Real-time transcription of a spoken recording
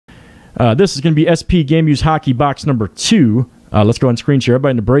This is going to be SP Game Use Hockey Box number 2. Let's go ahead and screen share.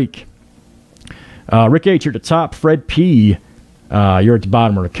 Everybody in the break. Rick H, you're at the top. Fred P, you're at the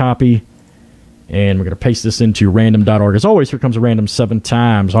bottom of the copy. And we're going to paste this into random.org. As always, here comes a random 7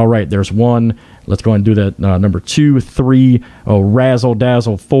 times. All right, there's 1. Let's go ahead and do that. Number 2, 3. Oh, razzle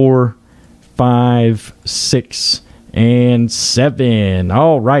dazzle. 4, 5, 6, and 7.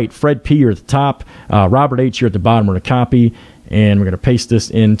 All right, Fred P, you're at the top. Robert H, you're at the bottom of the copy. And we're going to paste this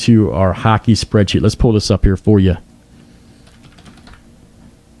into our hockey spreadsheet. Let's pull this up here for you.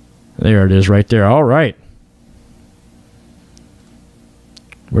 There it is right there. All right.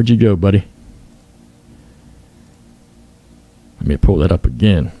 Where'd you go, buddy? Let me pull that up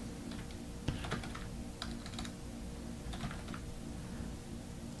again.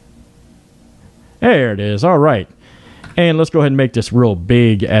 There it is. All right. And let's go ahead and make this real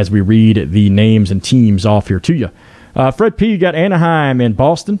big as we read the names and teams off here to you. Fred P, you got Anaheim and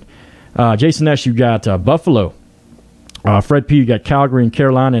Boston. Jason S, you got Buffalo. Fred P, you got Calgary and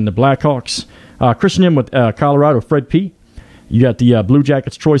Carolina and the Blackhawks. Christian M with Colorado, Fred P. You got the Blue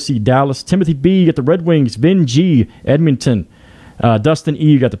Jackets, Troy C, Dallas. Timothy B, you got the Red Wings, Vin G, Edmonton. Dustin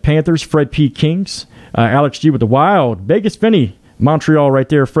E, you got the Panthers, Fred P, Kings. Alex G with the Wild. Vegas Vinny, Montreal right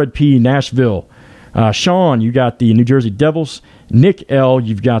there, Fred P, Nashville. Sean, you got the New Jersey Devils. Nick L,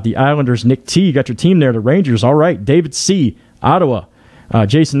 you've got the Islanders. Nick T, you got your team there, the Rangers. All right. David C, Ottawa.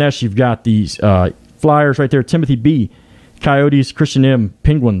 Jason S, you've got the Flyers right there. Timothy B, Coyotes. Christian M,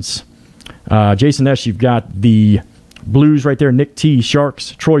 Penguins. Jason S, you've got the Blues right there. Nick T,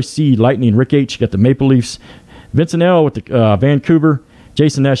 Sharks. Troy C, Lightning. Rick H, you got the Maple Leafs. Vincent L with the Vancouver.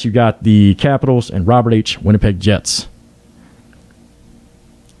 Jason S, you got the Capitals. And Robert H, Winnipeg Jets.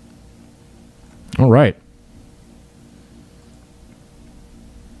 All right.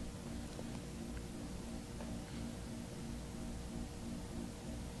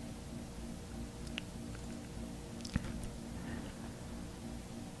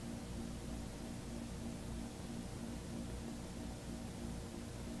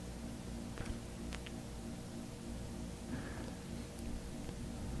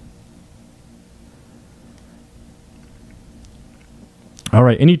 All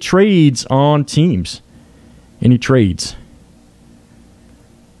right, any trades on teams? Any trades?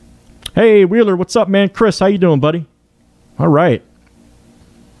 Hey, Wheeler, what's up, man? Chris, how you doing, buddy? All right.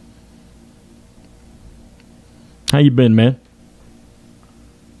 How you been, man?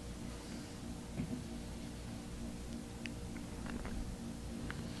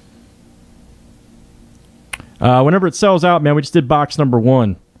 Whenever it sells out, man, we just did box number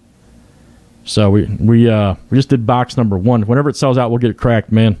 1. So we just did box number 1. Whenever it sells out, we'll get it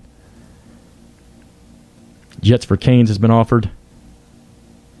cracked, man. Jets for Canes has been offered.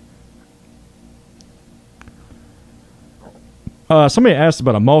 Somebody asked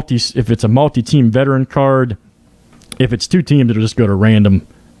about if it's a multi-team veteran card. If it's 2 teams, it'll just go to random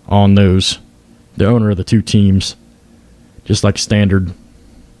on those. The owner of the 2 teams. Just like standard.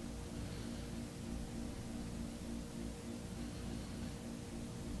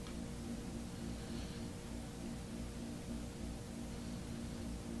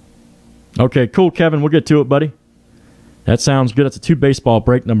 Okay, cool, Kevin. We'll get to it, buddy. That sounds good. That's a 2 baseball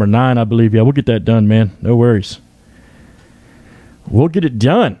break, number 9, I believe. Yeah, we'll get that done, man. No worries. We'll get it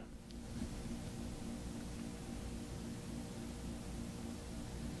done.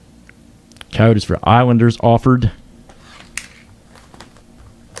 Coyotes for Islanders offered.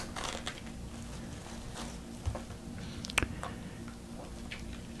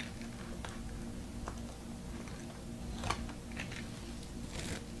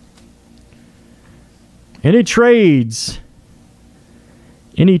 Any trades?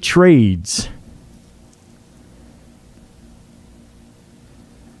 Any trades?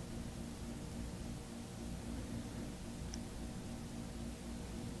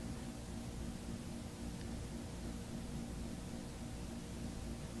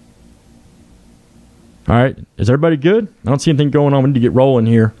 All right. Is everybody good? I don't see anything going on. We need to get rolling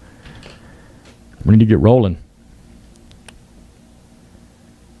here. We need to get rolling.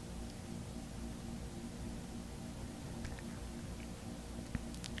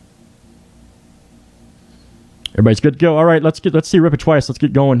 Everybody's good to go. All right, let's see rip it twice. Let's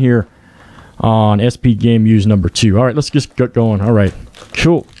get going here on SP Game Use number 2. All right, let's just get going. All right,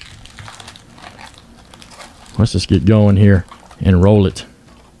 cool. Let's just get going here and roll it.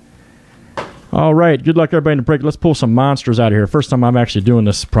 All right, good luck everybody in the break. Let's pull some monsters out of here. First time I'm actually doing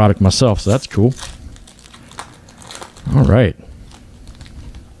this product myself, so that's cool. All right.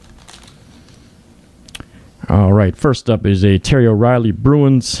 All right, first up is a Terry O'Reilly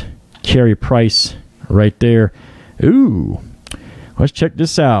Bruins. Carey Price right there. Ooh, let's check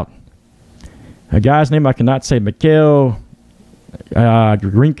this out. A guy's name I cannot say. Mikhail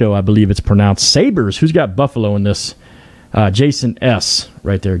Grinko, I believe it's pronounced. Sabres. Who's got Buffalo in this? Jason S.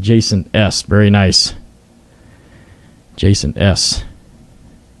 Right there. Jason S. Very nice. Jason S.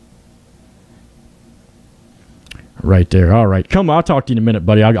 Right there. All right. Come on. I'll talk to you in a minute,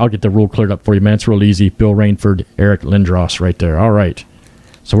 buddy. I'll get the rule cleared up for you, man. It's real easy. Bill Rainford, Eric Lindros right there. All right.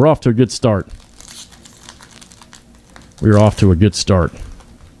 So we're off to a good start. We're off to a good start.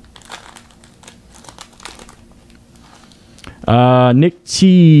 Nick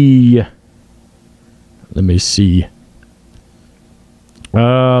T. Let me see.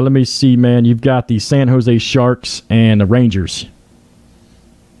 Let me see, man. You've got the San Jose Sharks and the Rangers.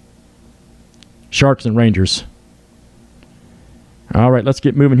 Sharks and Rangers. All right, let's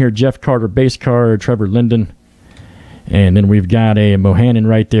get moving here. Jeff Carter, base card. Trevor Linden. And then we've got a Mohannon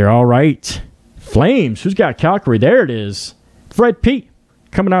right there. All right. Flames. Who's got Calgary? There it is. Fred P.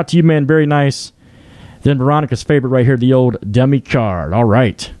 Coming out to you, man. Very nice. Then Veronica's favorite right here, the old dummy card. All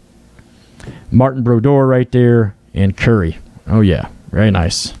right. Martin Brodeur right there. And Curry. Oh, yeah. Very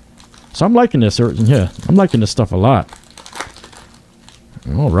nice. So I'm liking this. Yeah, I'm liking this stuff a lot.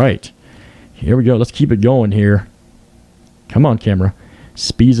 All right. Here we go. Let's keep it going here. Come on, camera.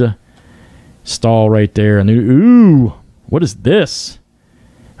 Spiza. Stahl right there. And ooh, what is this?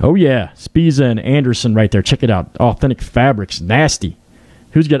 Oh, yeah. Spiza and Anderson right there. Check it out. Authentic Fabrics. Nasty.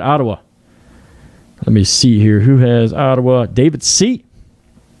 Who's got Ottawa? Let me see here. Who has Ottawa? David C.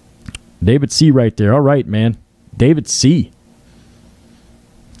 David C right there. All right, man. David C.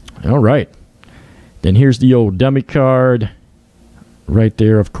 All right. Then here's the old dummy card. Right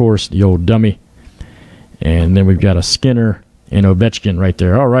there, of course, the old dummy. And then we've got a Skinner and Ovechkin right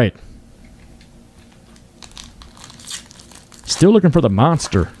there. All right. Still looking for the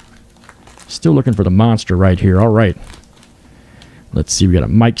monster. Still looking for the monster right here. All right. Let's see. We got a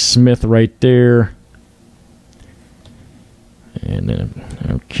Mike Smith right there. And then,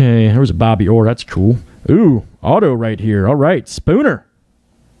 okay. There's a Bobby Orr. That's cool. Ooh, auto right here. All right. Spooner.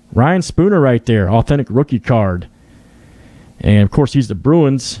 Ryan Spooner right there. Authentic rookie card. And, of course, he's the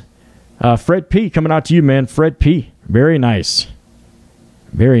Bruins. Fred P. coming out to you, man. Fred P. Very nice.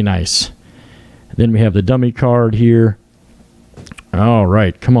 Very nice. Then we have the dummy card here. All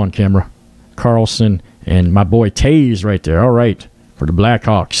right. Come on, camera. Carlson and my boy Taze right there. All right. For the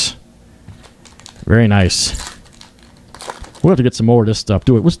Blackhawks. Very nice. We'll have to get some more of this stuff.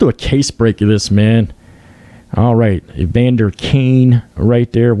 Let's do a case break of this, man. All right. Evander Kane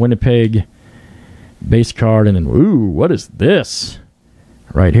right there. Winnipeg. Base card. And then, ooh, what is this?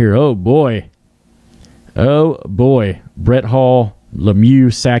 Right here. Oh, boy. Oh, boy. Brett Hall, Lemieux,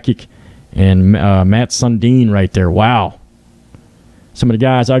 Sakic, and Matt Sundin right there. Wow. Some of the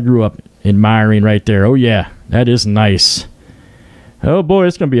guys I grew up admiring right there. Oh, yeah. That is nice. Oh, boy.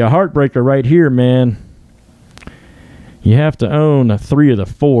 It's going to be a heartbreaker right here, man. You have to own 3 of the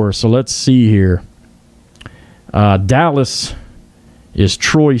 4. So let's see here. Dallas is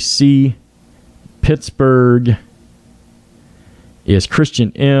Troy C. Pittsburgh is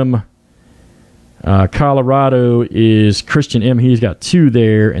Christian M. Colorado is Christian M. He's got 2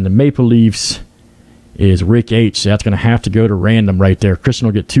 there. And the Maple Leafs is Rick H. So that's going to have to go to random right there. Christian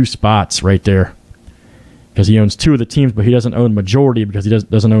will get 2 spots right there because he owns 2 of the teams, but he doesn't own majority because he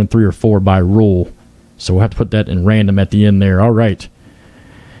doesn't own 3 or 4 by rule. So we'll have to put that in random at the end there. All right.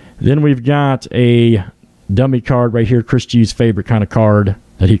 Then we've got a dummy card right here. Chris G's favorite kind of card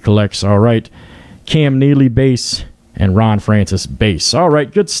that he collects. All right. Cam Neely base and Ron Francis base. All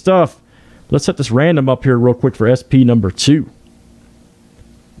right. Good stuff. Let's set this random up here real quick for SP number 2.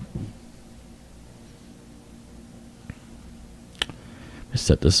 Let's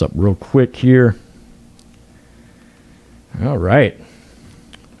set this up real quick here. All right.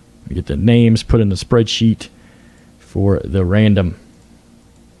 We get the names put in the spreadsheet for the random.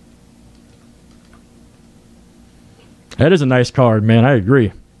 That is a nice card, man. I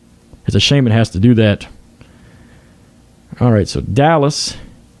agree. It's a shame it has to do that. All right, so Dallas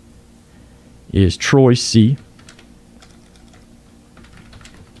is Troy C.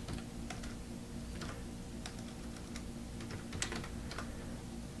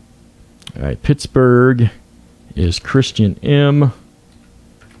 All right, Pittsburgh is Christian M.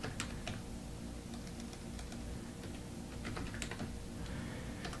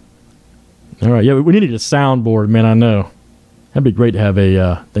 All right, yeah, we needed a soundboard, man, I know. That'd be great to have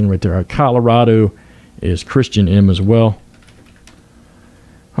a thing right there. All right, Colorado is Christian M as well.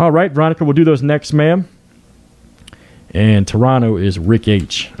 All right, Veronica, we'll do those next, ma'am. And Toronto is Rick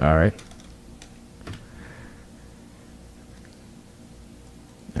H. All right. All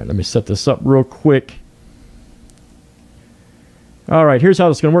right, let me set this up real quick. All right, here's how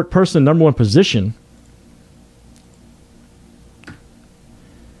this is going to work. Person in number one position.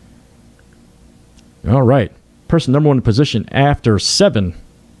 All right. Person number one position after 7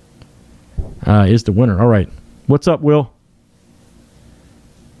 is the winner. All right. What's up, Will?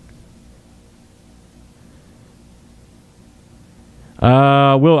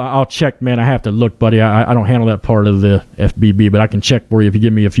 Will, I'll check, man. I have to look, buddy. I don't handle that part of the FBB, but I can check for you if you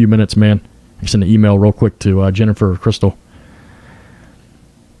give me a few minutes, man. I can send an email real quick to Jennifer or Crystal.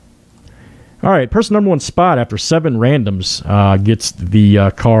 All right, person number one spot after 7 randoms gets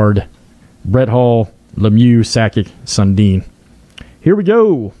the card Brett Hall, Lemieux, Sakic, Sundin. Here we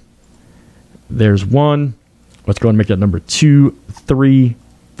go. There's 1. Let's go ahead and make that number 2, 3,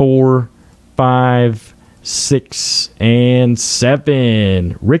 4, 5, 6, and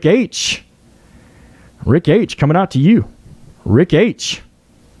 7. Rick H. Rick H. coming out to you. Rick H.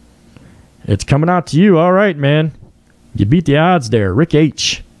 It's coming out to you. All right, man. You beat the odds there. Rick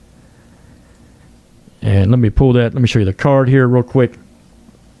H. And let me pull that. Let me show you the card here real quick.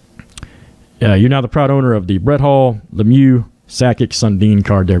 You're now the proud owner of the Brett Hall, Lemieux, Sakic, Sundin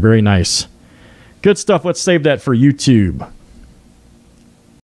card there. Very nice. Good stuff. Let's save that for YouTube.